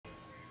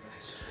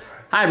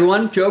Hi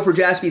everyone, Joe for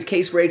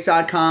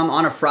JaspysCaseBreaks.com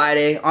on a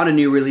Friday, on a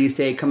new release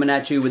date, coming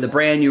at you with a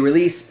brand new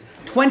release,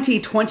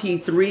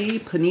 2023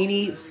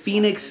 Panini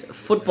Phoenix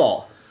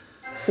Football.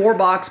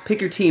 4-box, pick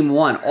your team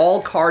one,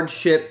 all card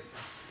ship.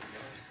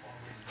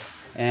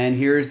 And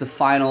here's the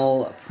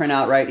final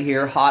printout right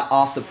here, hot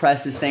off the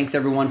presses. Thanks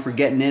everyone for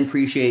getting in,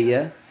 appreciate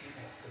you.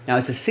 Now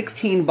it's a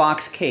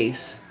 16-box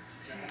case,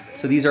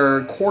 so these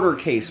are quarter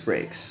case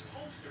breaks.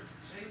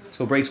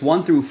 So breaks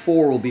 1 through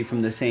 4 will be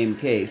from the same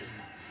case.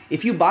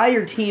 If you buy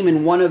your team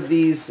in one of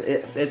these,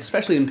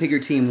 especially in Pick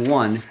Your Team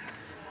 1,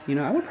 you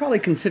know, I would probably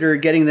consider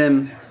getting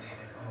them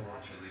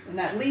in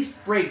at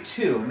least break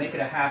 2. Make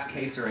it a half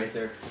caser right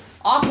there.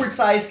 Awkward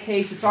size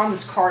case. It's on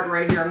this cart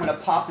right here. I'm going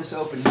to pop this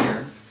open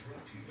here.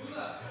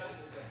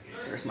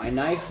 There's my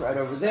knife right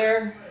over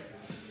there.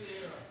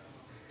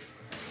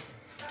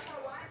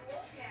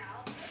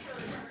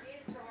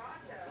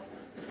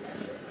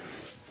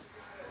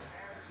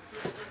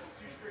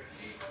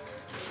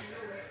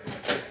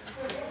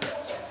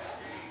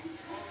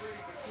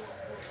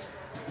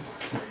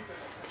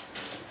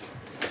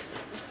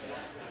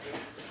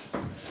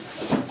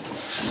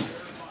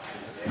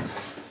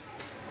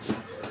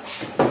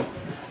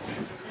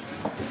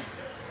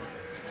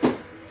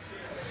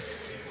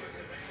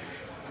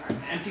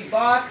 Empty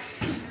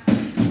box.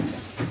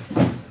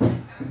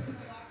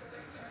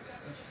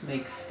 Let's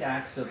make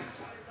stacks of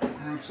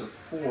groups of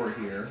 4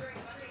 here.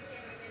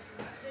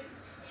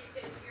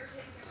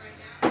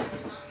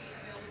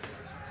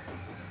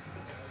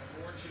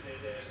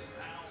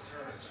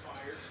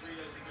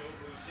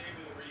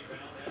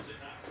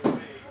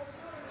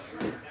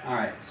 All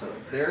right, so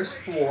there's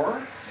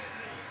 4.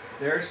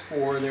 There's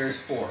 4. There's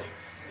 4.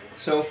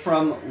 So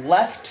from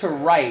left to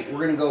right,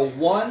 we're going to go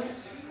 1,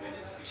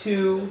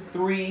 2,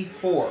 3,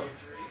 4.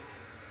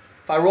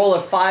 If I roll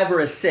a 5 or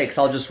a 6,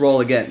 I'll just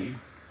roll again.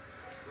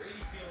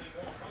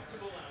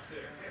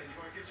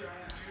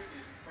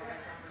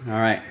 All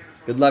right,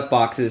 good luck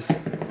boxes.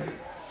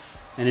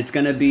 And it's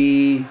gonna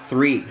be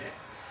 3.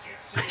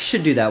 I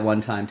should do that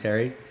one time,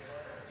 Terry.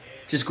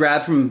 Just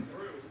grab from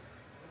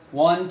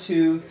 1,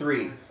 2,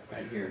 3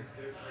 right here.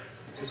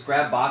 Just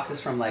grab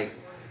boxes from like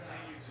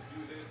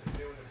a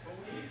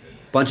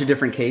bunch of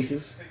different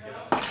cases.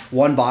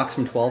 1 box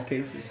from 12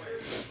 cases.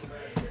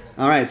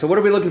 All right, so what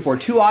are we looking for?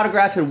 2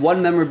 autographs and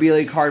 1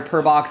 memorabilia card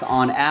per box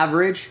on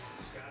average.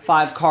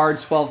 5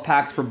 cards, 12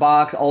 packs per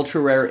box.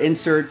 Ultra rare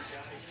inserts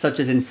such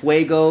as in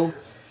Fuego,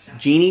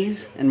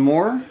 Genies, and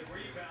more.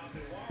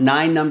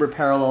 9 number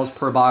parallels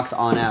per box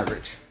on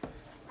average. All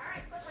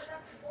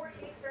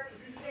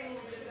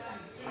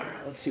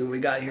right, let's see what we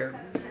got here.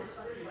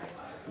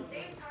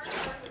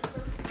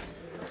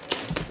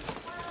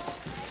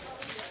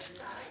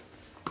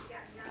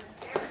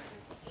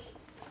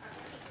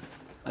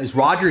 Is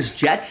Rogers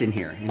Jets in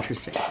here?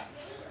 Interesting.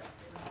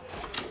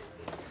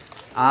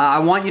 I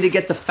want you to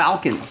get the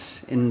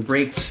Falcons in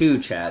break 2,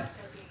 Chad.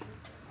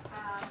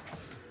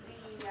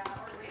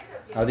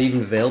 Are they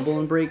even available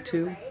in break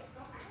 2?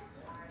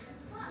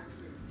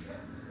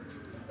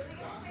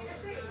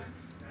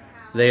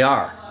 They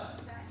are.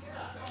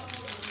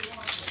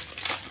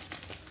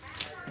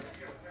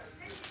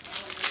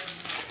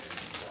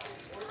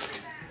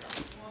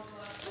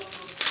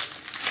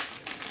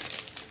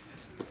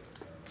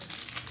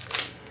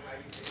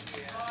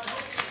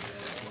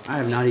 I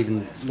have not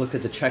even looked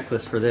at the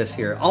checklist for this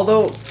here.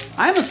 Although,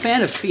 I am a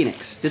fan of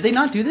Phoenix. Did they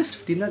not do this?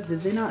 Did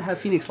they not have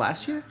Phoenix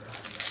last year?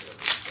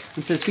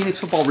 It says Phoenix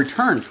Football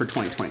returned for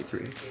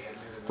 2023.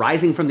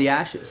 Rising from the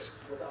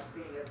ashes.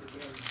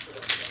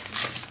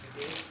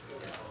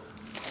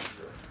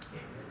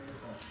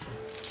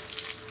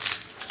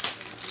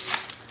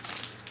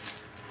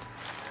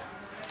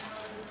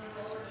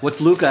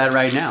 What's Luka at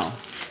right now?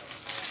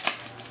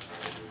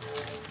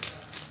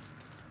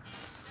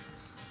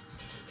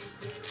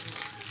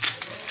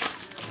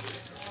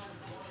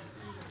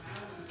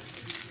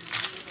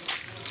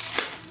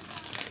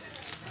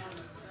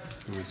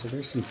 So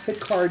there's some hit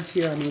cards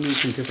here. I'm going to need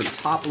some different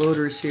top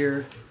loaders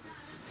here.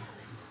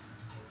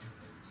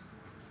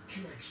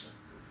 Connection.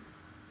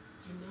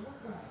 You know what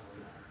we'll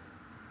see.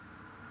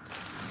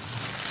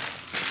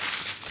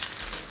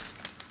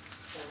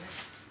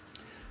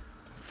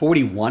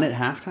 41 at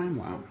halftime?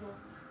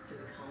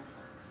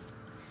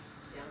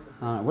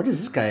 Wow. Where does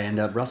this guy end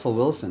up? Russell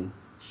Wilson.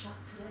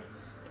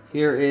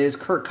 Here is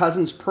Kirk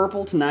Cousins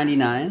purple to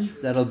 99.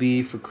 That'll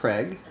be for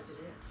Craig.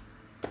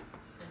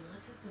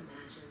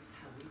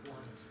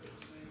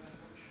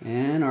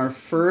 And our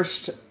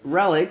first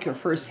relic, our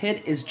first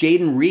hit, is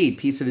Jaden Reed.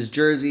 Piece of his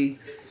jersey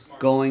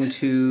going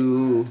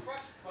to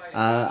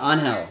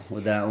Angel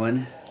with that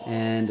one.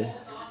 And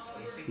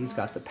he's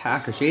got the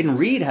Packers. Jaden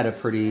Reed had a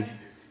pretty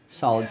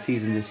solid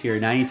season this year.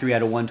 93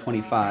 out of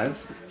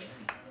 125.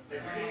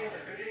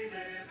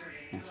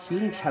 And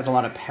Phoenix has a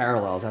lot of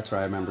parallels. That's what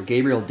I remember.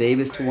 Gabriel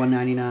Davis to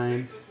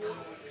 199.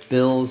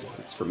 Bills,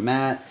 that's for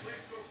Matt.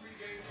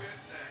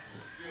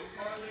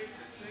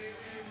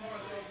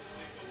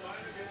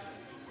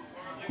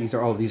 These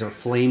are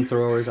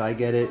flamethrowers. I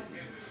get it.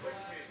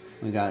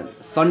 We got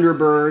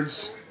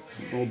Thunderbirds,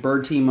 Little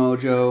Bird Team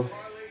Mojo.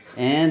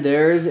 And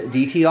there's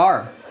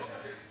DTR.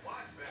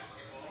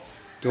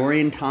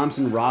 Dorian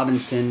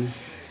Thompson-Robinson.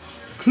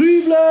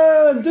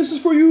 Cleveland, this is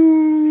for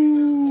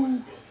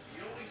you.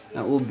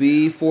 That will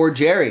be for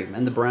Jerry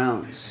and the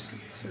Browns.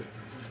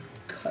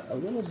 Cut a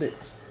little bit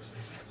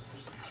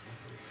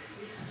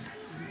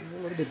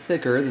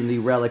thicker than the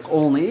relic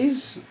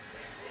onlys.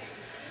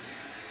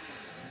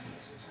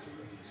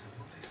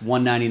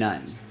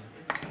 $1.99.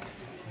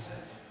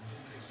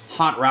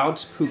 Hot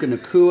Routes, Puka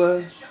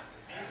Nacua.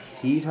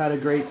 He's had a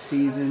great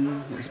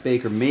season. There's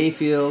Baker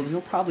Mayfield.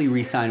 He'll probably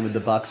re-sign with the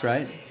Bucks,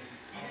 right?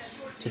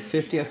 To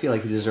 50, I feel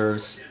like he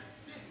deserves,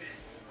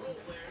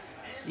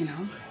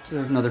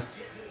 deserves another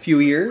few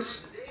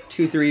years.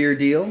 2-3-year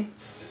deal.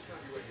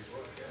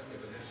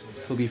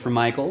 This will be for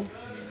Michael.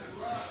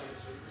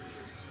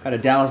 Got a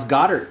Dallas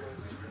Goedert,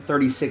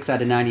 36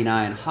 out of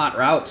 99. Hot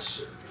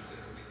Routes.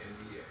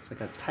 It's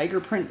like a tiger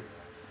print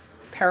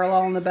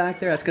parallel in the back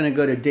there. That's going to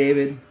go to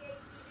David.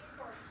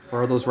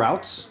 Where are those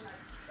routes?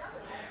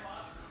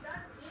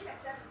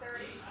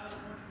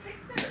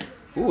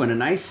 Ooh, and a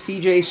nice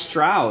C.J.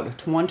 Stroud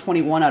to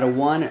 121 out of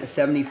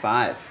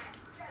 175.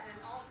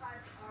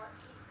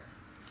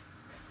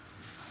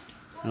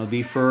 It'll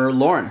be for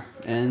Lauren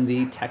and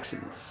the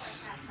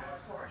Texans.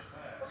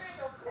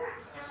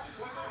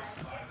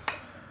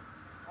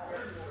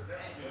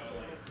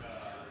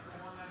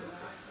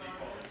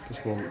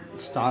 Guess we'll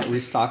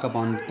restock up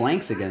on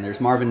blanks again. There's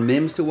Marvin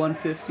Mims to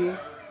 150.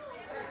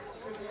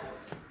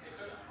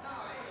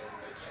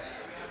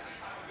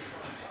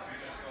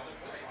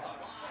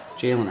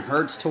 Jalen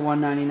Hurts to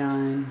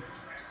 199.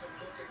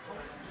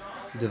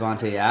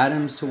 Devontae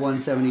Adams to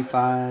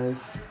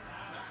 175.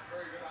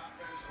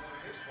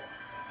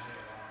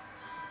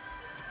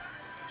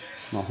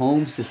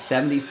 Mahomes to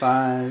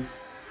 75.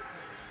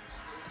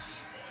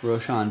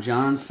 Roshan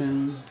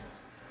Johnson.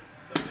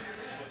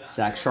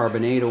 Zach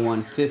Charbonnet to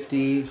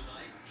 150.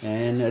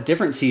 And a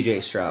different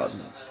CJ Stroud.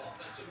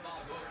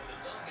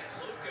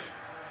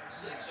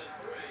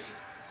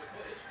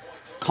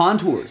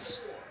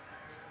 Contours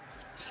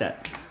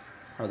set.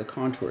 Or the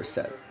contour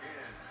set.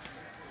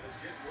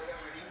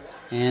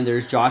 And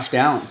there's Josh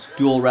Downs,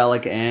 dual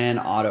relic and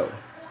auto.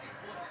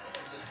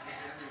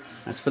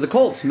 That's for the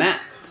Colts,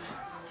 Matt.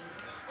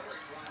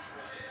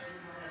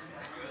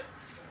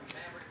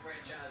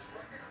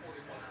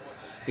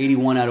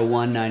 $81 out of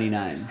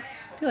 199.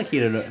 I feel like he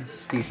had a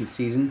decent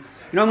season. You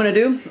know what I'm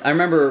going to do? I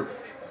remember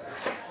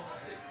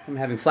I'm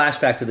having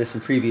flashbacks to this in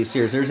previous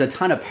years. There's a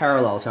ton of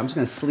parallels. So I'm just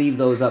going to sleeve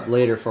those up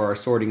later for our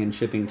sorting and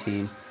shipping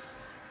team.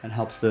 That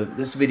helps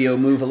this video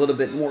move a little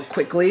bit more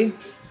quickly.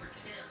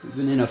 We've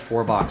been in a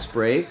 4-box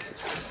break.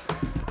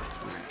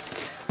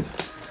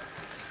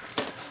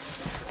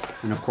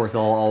 And of course,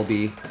 they'll all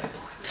be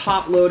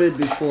top loaded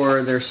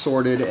before they're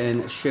sorted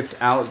and shipped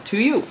out to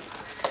you.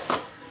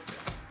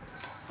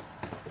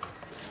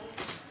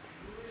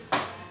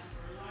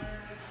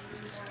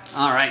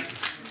 All right,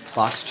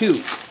 box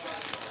 2.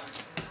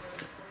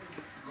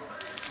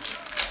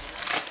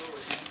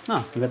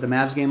 Oh, we got the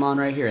Mavs game on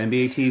right here,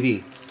 NBA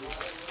TV.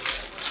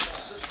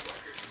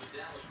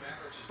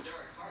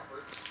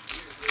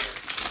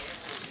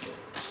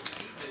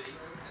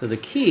 So the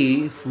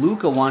key, if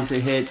Luka wants to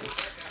hit,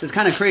 it's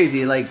kind of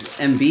crazy. Like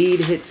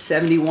Embiid hit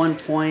 71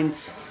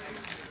 points.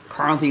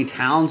 Karl Anthony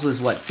Towns was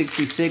what,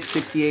 66,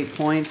 68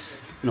 points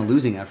in a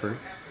losing effort.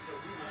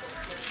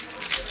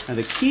 Now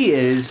the key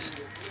is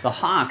the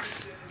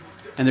Hawks,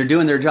 and they're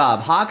doing their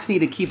job. Hawks need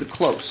to keep it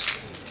close.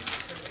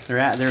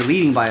 They're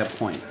leading by a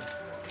point.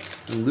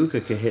 And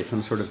Luka could hit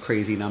some sort of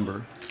crazy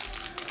number.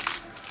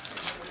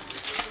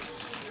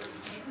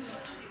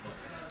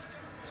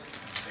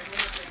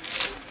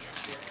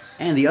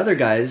 And the other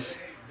guys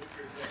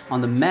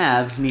on the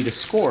Mavs need to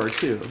score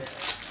too.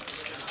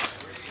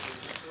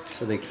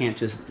 So they can't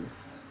just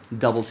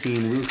double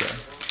team Luka.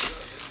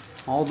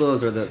 All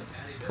those are the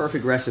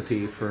perfect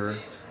recipe for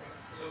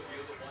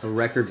a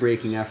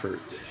record-breaking effort.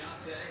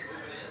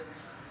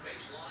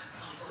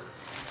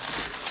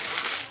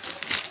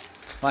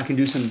 Well, I can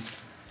do some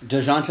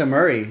DeJounte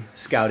Murray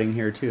scouting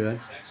here too.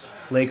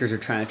 Lakers are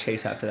trying to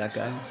chase after that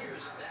guy.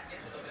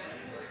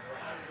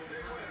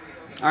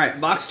 All right,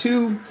 box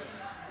 2.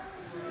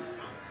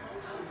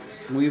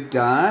 We've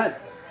got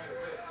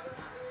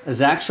a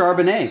Zach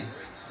Charbonnet,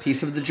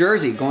 piece of the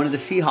jersey, going to the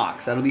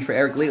Seahawks. That'll be for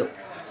Eric Leal.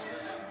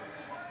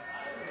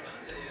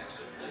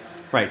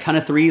 Right, ton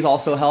of threes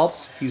also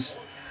helps. He's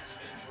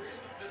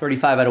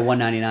 35 out of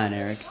 199,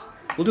 Eric.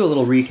 We'll do a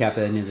little recap at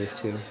the end of this,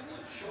 too.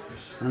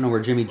 I don't know where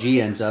Jimmy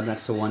G ends up.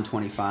 That's to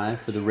 125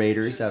 for the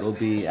Raiders. That'll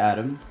be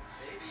Adam.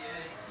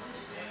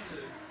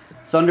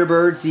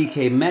 Thunderbird,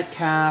 ZK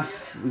Metcalf.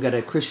 We got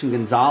a Christian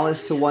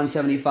Gonzalez to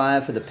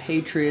 175 for the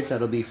Patriots.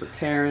 That'll be for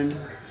Karen.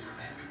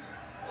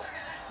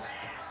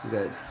 We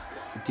got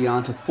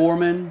Deonta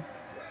Foreman.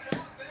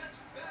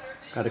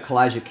 Got a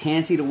Kalijah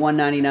Cansey to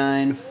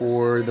 199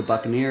 for the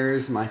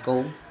Buccaneers.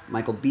 Michael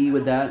B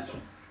with that.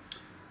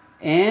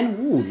 And,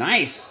 ooh,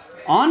 nice.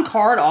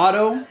 On-card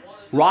auto,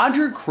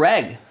 Roger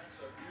Craig.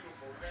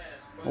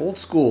 Old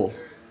school.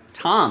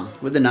 Tom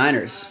with the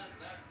Niners.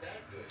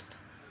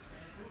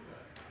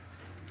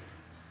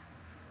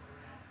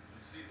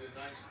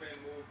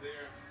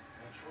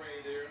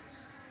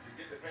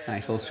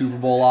 Nice little Super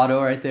Bowl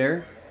auto right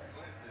there.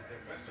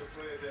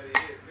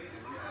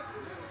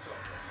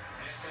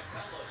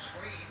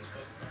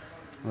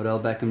 Odell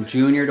Beckham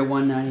Jr. to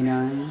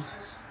 199.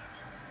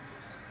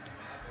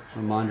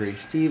 Ramondre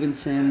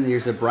Stevenson.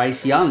 There's a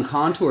Bryce Young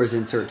Contours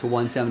insert to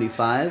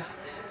 175.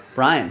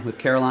 Brian with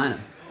Carolina.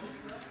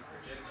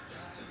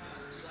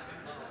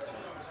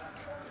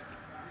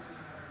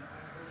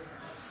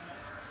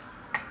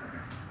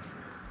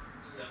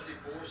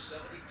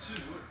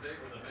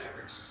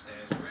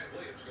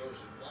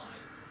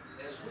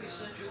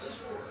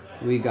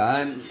 We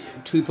got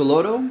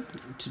Tuipulotu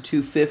to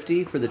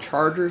 250 for the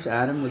Chargers.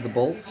 Adam with the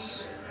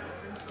Bolts.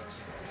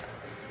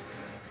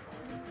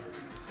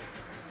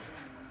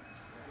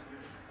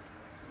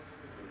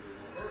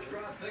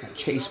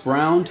 Chase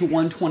Brown to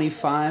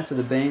 125 for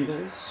the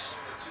Bengals.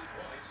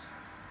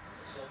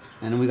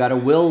 And we got a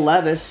Will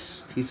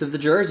Levis piece of the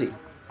jersey.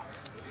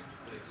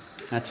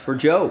 That's for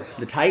Joe,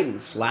 the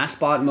Titans. Last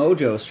spot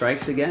mojo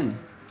strikes again.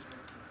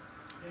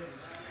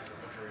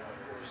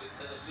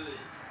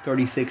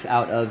 36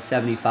 out of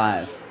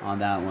 75 on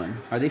that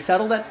one. Are they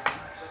settled at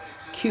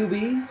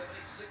QB?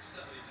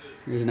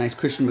 Here's a nice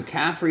Christian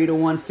McCaffrey to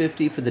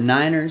 150 for the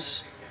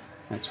Niners.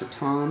 That's for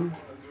Tom.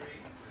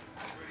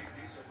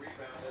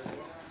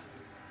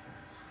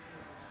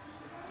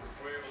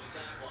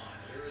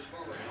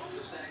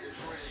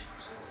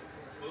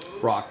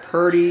 Brock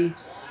Purdy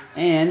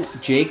and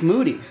Jake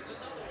Moody.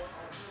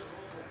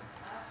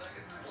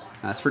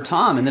 That's for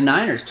Tom and the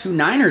Niners. 2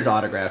 Niners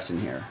autographs in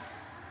here.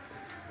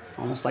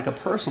 Almost like a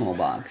personal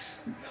box.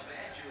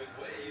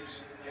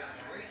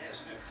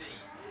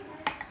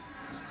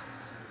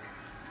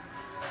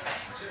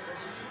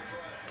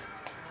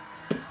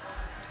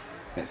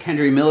 Got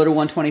Kendry Miller to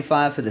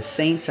 125 for the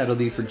Saints. That'll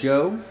be for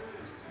Joe.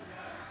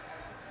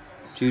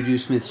 Juju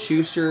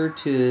Smith-Schuster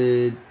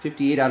to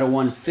 58 out of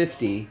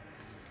 150.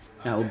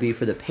 That will be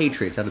for the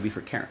Patriots. That'll be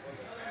for Karen.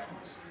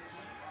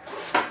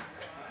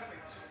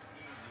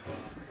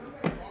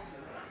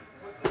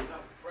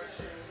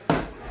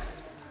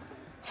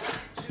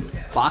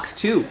 Box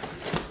 2.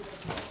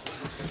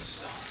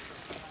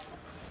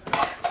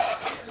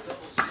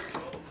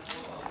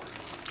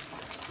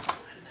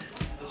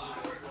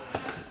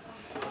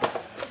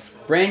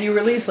 Brand new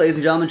release, ladies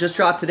and gentlemen. Just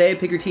dropped today.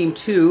 Pick your team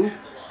 2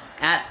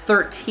 at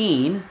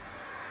 13.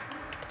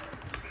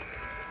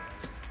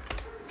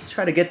 Let's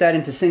try to get that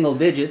into single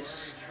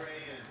digits.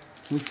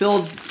 We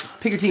filled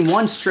Pick your team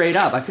 1 straight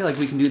up. I feel like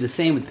we can do the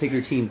same with Pick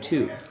your team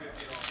 2.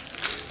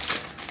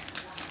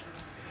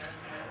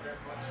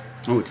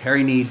 Oh,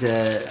 Terry needs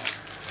a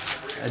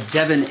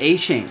Devin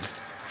Achane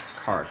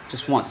card.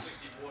 Just one.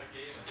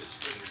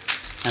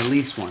 At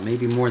least one.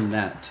 Maybe more than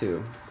that,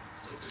 too.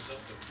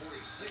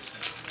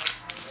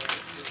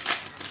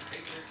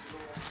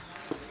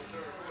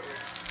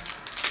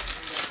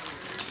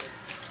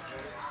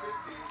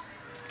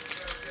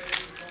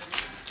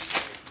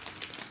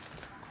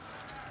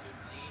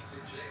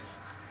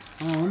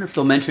 Oh, I wonder if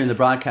they'll mention in the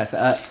broadcast.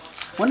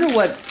 Wonder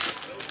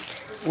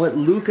what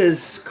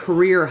Luka's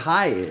career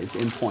high is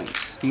in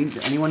points.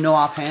 Anyone know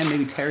offhand?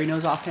 Maybe Terry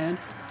knows offhand.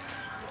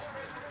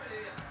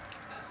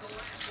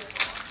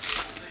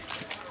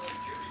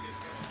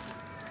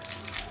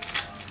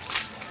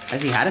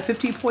 Has he had a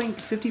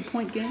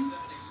 50-point game?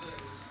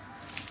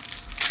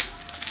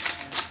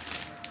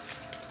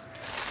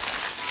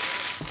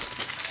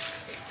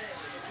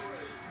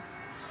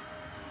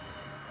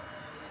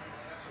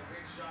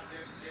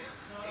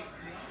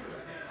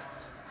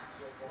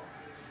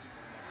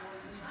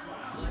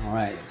 All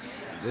right,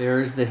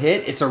 there's the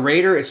hit. It's a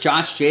Raider. It's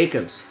Josh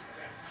Jacobs.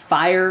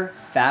 Fire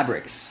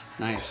Fabrics.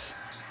 Nice.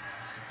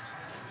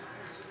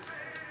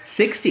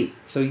 60.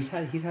 So he's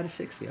had a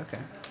 60. Okay.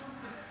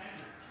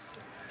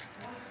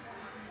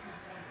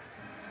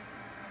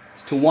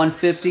 It's to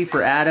 150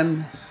 for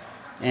Adam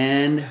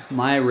and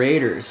my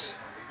Raiders.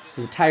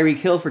 There's a Tyreek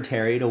Hill for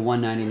Terry to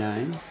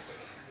 199.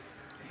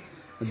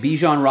 A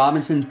Bijan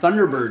Robinson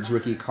Thunderbirds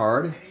rookie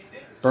card.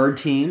 Bird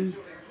Team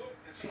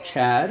for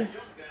Chad.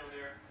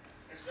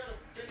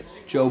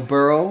 Joe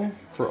Burrow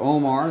for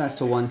Omar, that's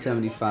to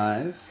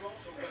 175.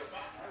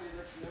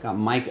 Got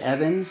Mike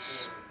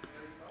Evans,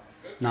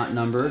 not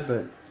numbered,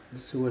 but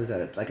let's see, what is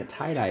that? Like a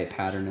tie-dye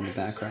pattern in the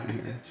background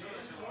here.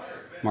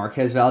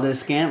 Marquez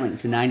Valdez-Scantling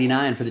to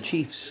 99 for the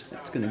Chiefs.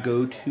 That's going to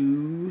go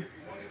to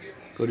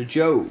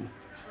Joe.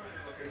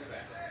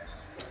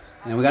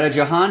 And we got a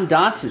Jahan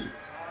Dotson.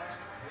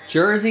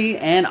 Jersey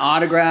and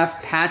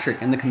autograph,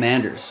 Patrick and the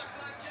Commanders.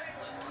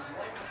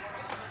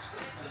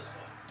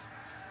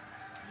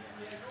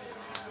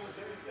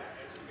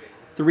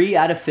 Three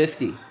out of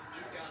 50.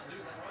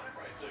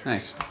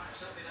 Nice.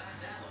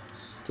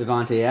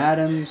 Devontae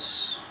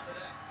Adams.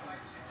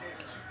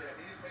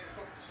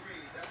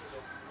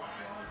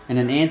 And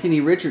an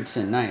Anthony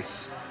Richardson.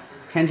 Nice.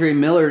 Kendry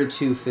Miller to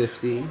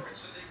 250.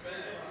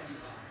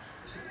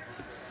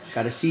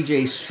 Got a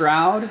CJ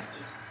Stroud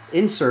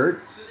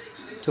insert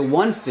to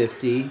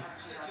 150.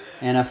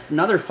 And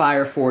another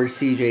Fire Forge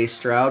C.J.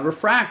 Stroud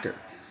refractor.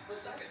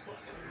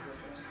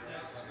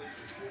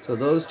 So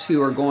those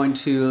two are going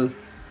to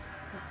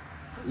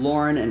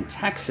Lauren and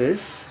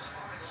Texas.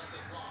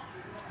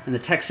 And the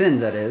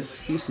Texans, that is.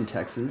 Houston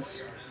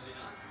Texans.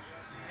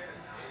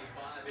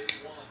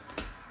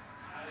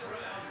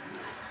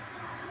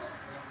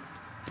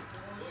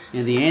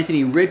 And the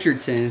Anthony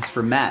Richardson is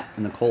for Matt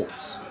and the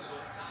Colts.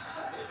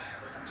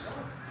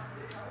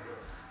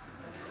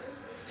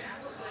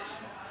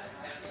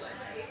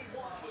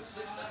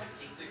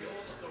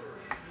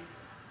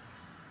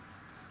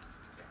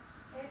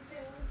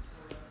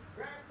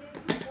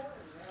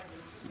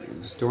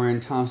 There's Dorian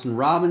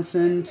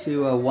Thompson-Robinson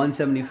to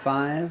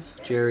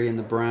 175. Jerry and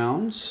the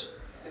Browns.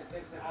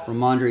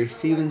 Ramondre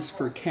Stevens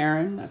for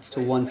Karen. That's to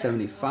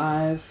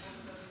 175.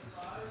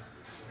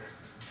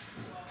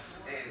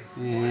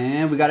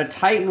 And we got a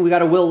Titan. We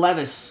got a Will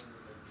Levis.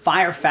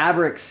 Fire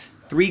Fabrics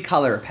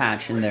 3-color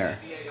patch in there.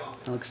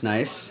 That looks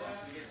nice.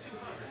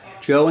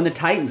 Joe and the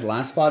Titans.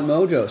 Last spot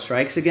mojo.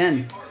 Strikes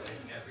again.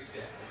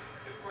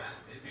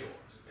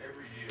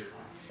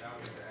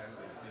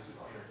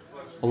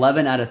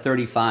 $11 out of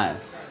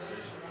 35.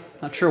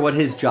 Not sure what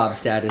his job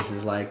status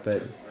is like,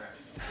 but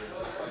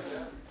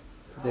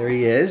there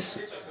he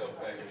is.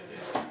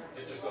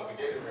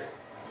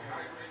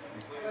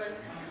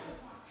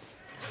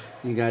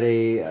 You got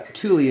a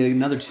Thule,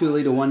 another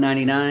Thule to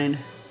 199.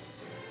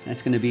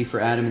 That's going to be for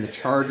Adam and the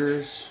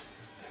Chargers.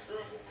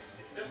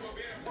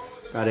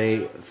 Got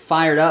a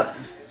fired up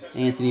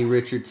Anthony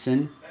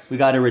Richardson. We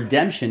got a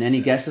redemption.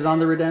 Any guesses on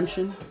the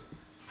redemption?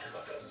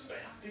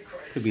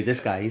 Could be this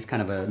guy. He's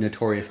kind of a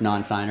notorious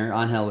non-signer.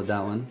 On hell with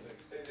that one.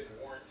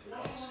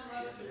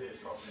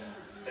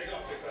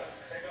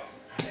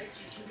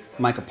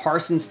 Micah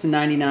Parsons to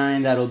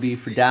 99. That'll be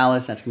for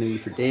Dallas. That's going to be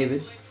for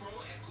David.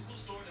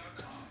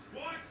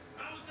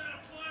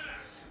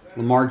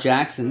 Lamar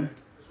Jackson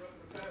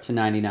to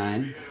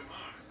 99.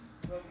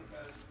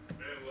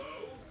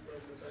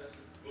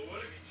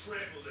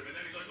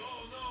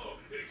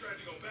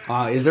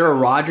 Is there a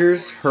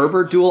Rodgers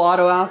Herbert dual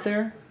auto out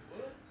there?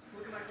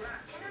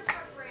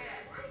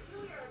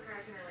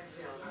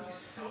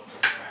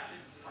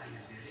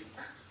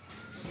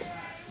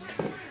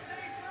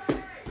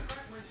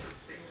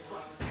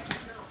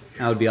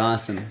 That would be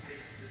awesome.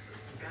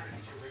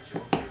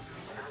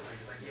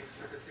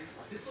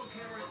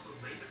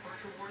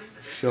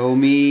 Show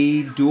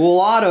me dual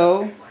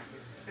auto.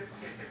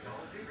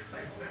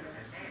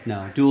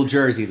 No, dual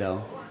jersey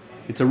though.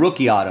 It's a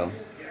rookie auto.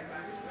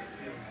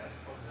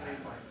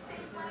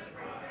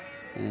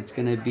 And it's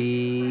going to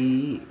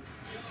be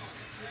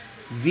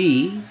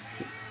V.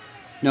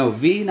 No,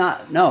 V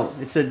not. No,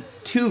 it's a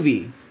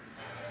 2V.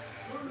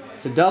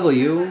 It's a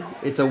W.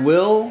 It's a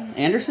Will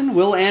Anderson?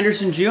 Will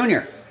Anderson Jr.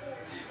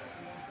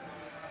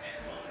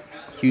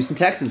 Houston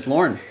Texans,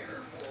 Lauren.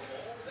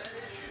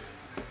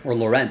 Or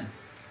Loren.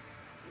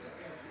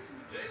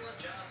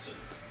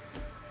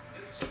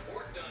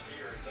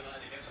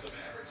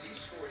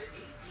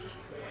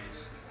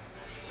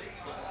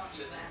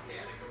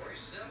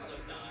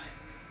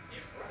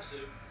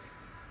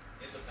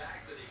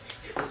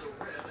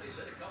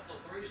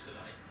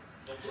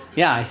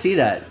 Yeah, I see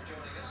that.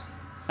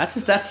 That's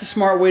the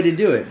smart way to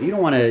do it. You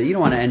don't want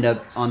to end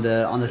up on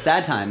the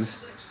sad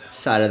times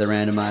side of the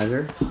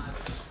randomizer.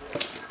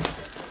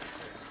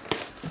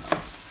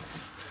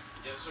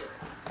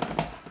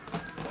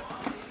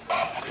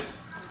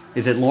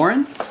 Is it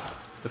Lauren?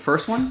 The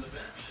first one?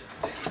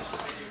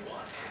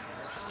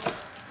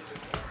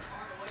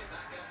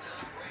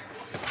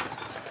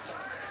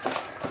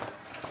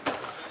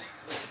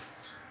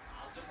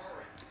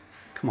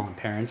 Come on,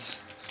 parents.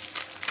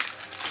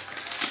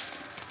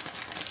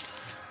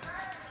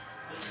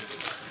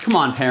 Come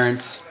on,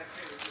 parents.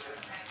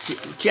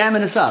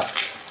 Jamming us up.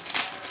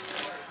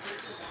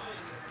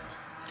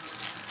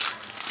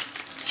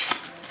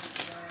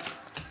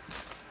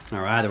 All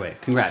right, either way,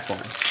 congrats,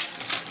 Lauren.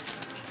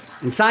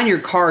 And sign your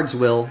cards,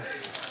 Will.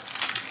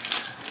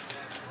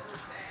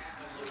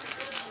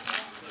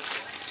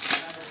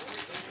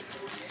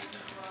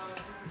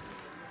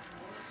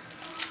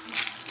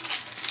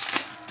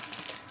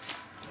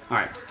 All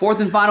right, fourth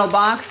and final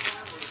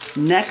box.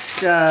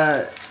 Next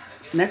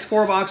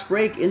 4-box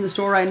break in the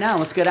store right now.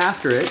 Let's get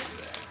after it.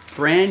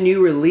 Brand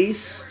new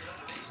release.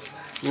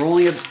 We're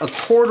only a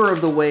quarter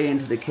of the way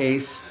into the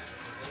case.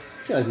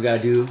 I feel like we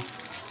gotta do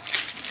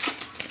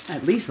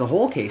at least the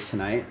whole case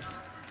tonight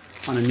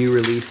on a new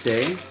release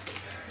day.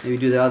 Maybe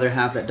do the other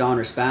half at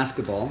Donruss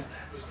Basketball.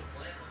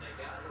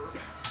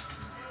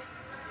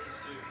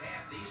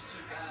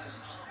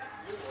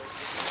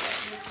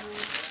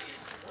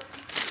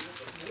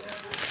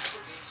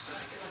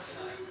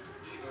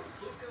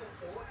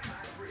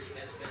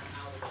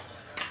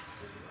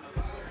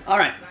 All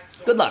right,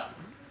 good luck.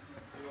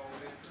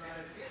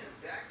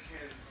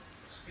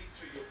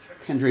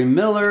 Kendra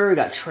Miller, we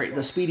got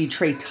the speedy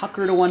Trey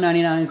Tucker to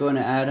 199 going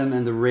to Adam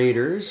and the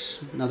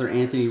Raiders. Another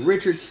Anthony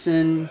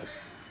Richardson.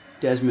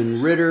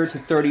 Desmond Ridder to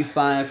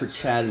 35 for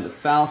Chad and the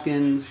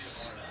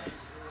Falcons.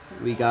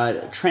 We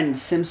got Trent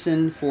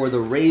Simpson for the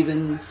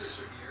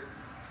Ravens.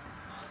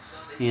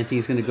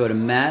 Anthony's going to go to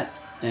Matt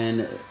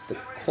and the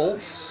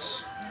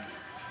Colts.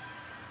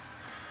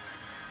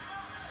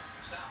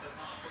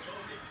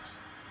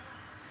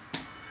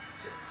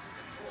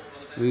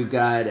 We've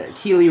got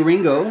Keely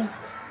Ringo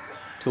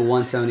to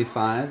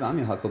 175. I'm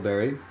your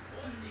Huckleberry.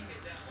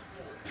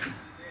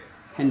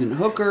 Hendon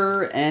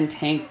Hooker and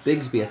Tank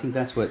Bigsby. I think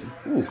that's what...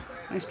 Ooh,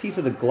 nice piece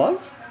of the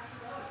glove.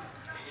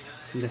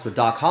 I think that's what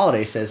Doc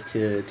Holliday says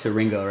to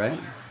Ringo, right?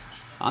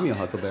 I'm your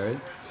Huckleberry.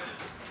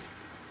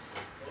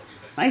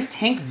 Nice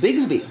Tank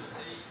Bigsby.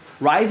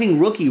 Rising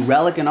rookie,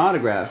 relic and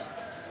autograph.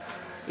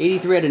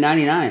 83 out of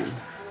 99.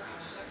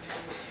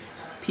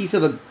 Piece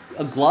of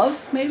a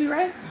glove, maybe,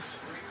 right?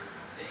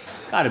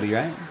 It's got to be,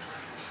 right?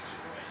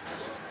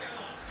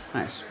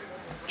 Nice.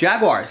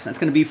 Jaguars. That's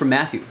going to be from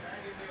Matthew.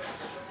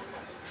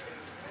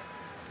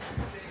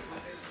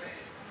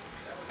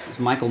 There's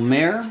Michael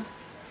Mayer.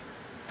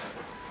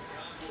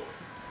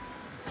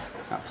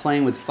 Got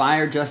playing with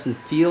fire. Justin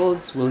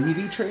Fields. Will he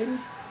be traded?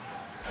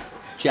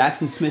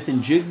 Jackson Smith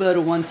and Jigba to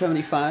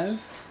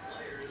 175.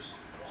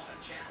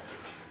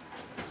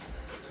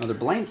 Another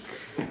blank.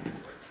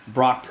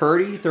 Brock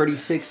Purdy,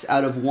 36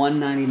 out of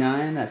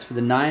 199. That's for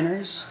the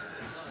Niners.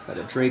 Got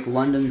a Drake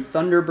London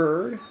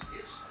Thunderbird.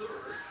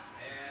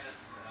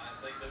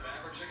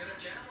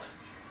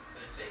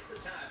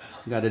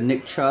 Got a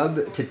Nick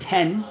Chubb to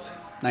 10.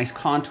 Nice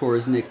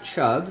contours, Nick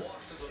Chubb.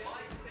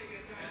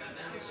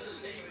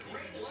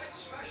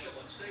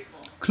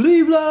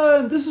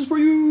 Cleveland, this is for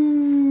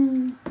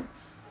you.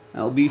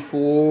 That'll be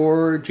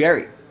for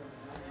Jerry.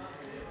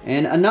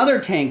 And another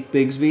Tank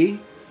Bigsby.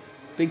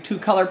 Big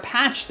two-color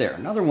patch there.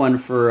 Another one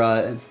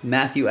for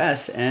Matthew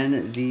S.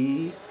 and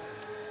the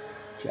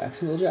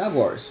Jacksonville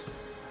Jaguars.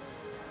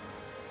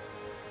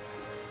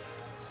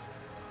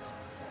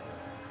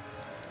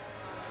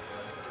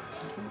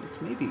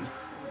 Maybe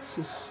this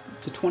is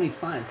to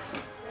 25.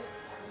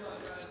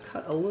 It's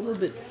cut a little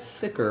bit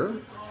thicker.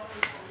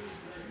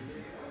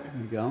 There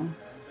we go.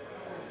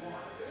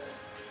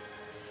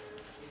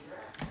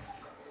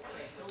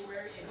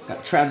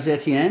 Got Travis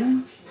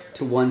Etienne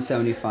to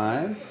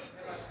 175.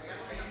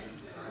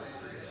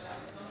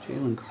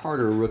 Jalen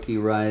Carter, rookie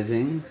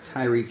rising.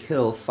 Tyreek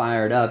Hill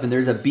fired up. And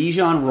there's a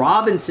Bijan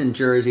Robinson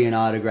jersey and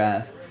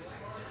autograph.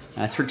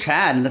 That's for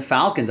Chad and the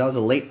Falcons. That was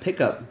a late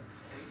pickup.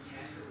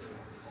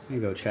 Here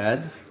you go,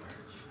 Chad.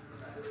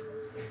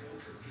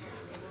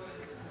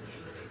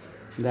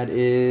 That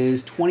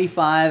is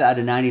 25 out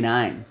of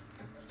 99.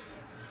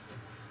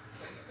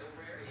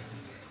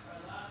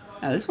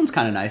 Now, this one's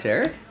kind of nice,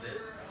 Eric.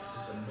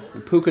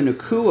 And Puka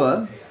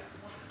Nacua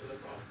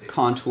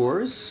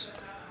contours.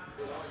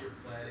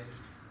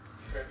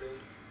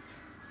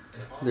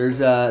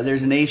 There's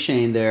an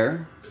A-Shane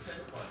there.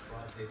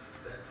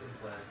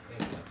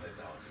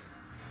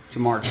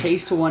 Jamar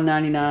Chase to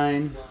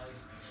 199.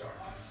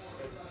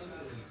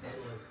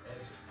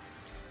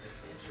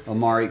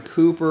 Amari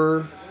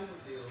Cooper.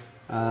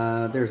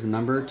 There's a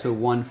number to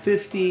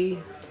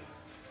 150.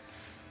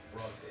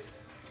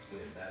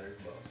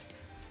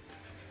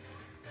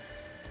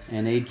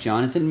 And a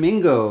Jonathan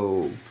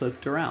Mingo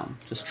flipped around,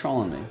 just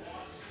trolling me.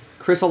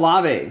 Chris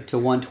Olave to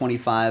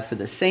 125 for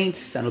the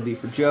Saints. That'll be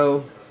for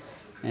Joe.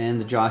 And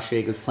the Josh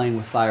Jacobs playing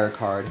with fire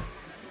card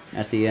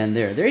at the end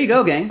there. There you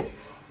go, gang.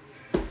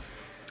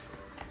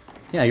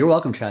 Yeah, you're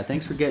welcome, Chad.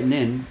 Thanks for getting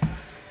in.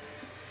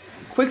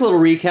 Quick little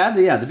recap.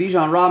 Yeah, the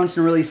Bijan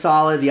Robinson really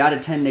solid. The out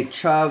of 10 Nick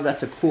Chubb.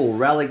 That's a cool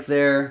relic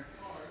there.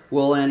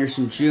 Will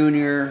Anderson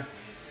Jr.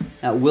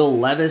 At Will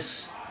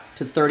Levis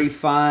to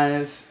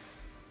 35.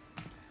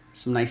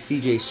 Some nice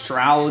CJ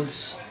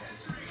Strouds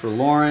for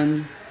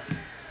Lauren.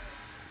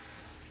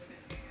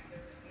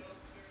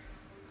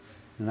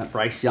 And that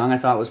Bryce Young I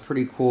thought was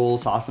pretty cool.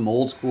 Saw some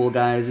old school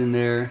guys in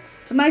there.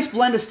 It's a nice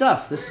blend of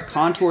stuff. This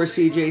contour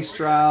CJ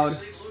Stroud.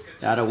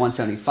 Out of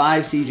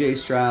 175 CJ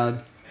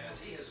Stroud.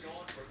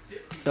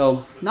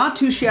 So, not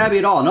too shabby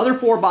at all. Another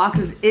 4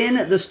 boxes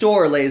in the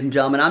store, ladies and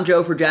gentlemen. I'm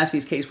Joe for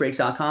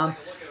JaspysCaseBreaks.com,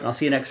 and I'll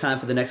see you next time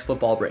for the next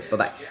football break.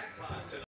 Bye-bye.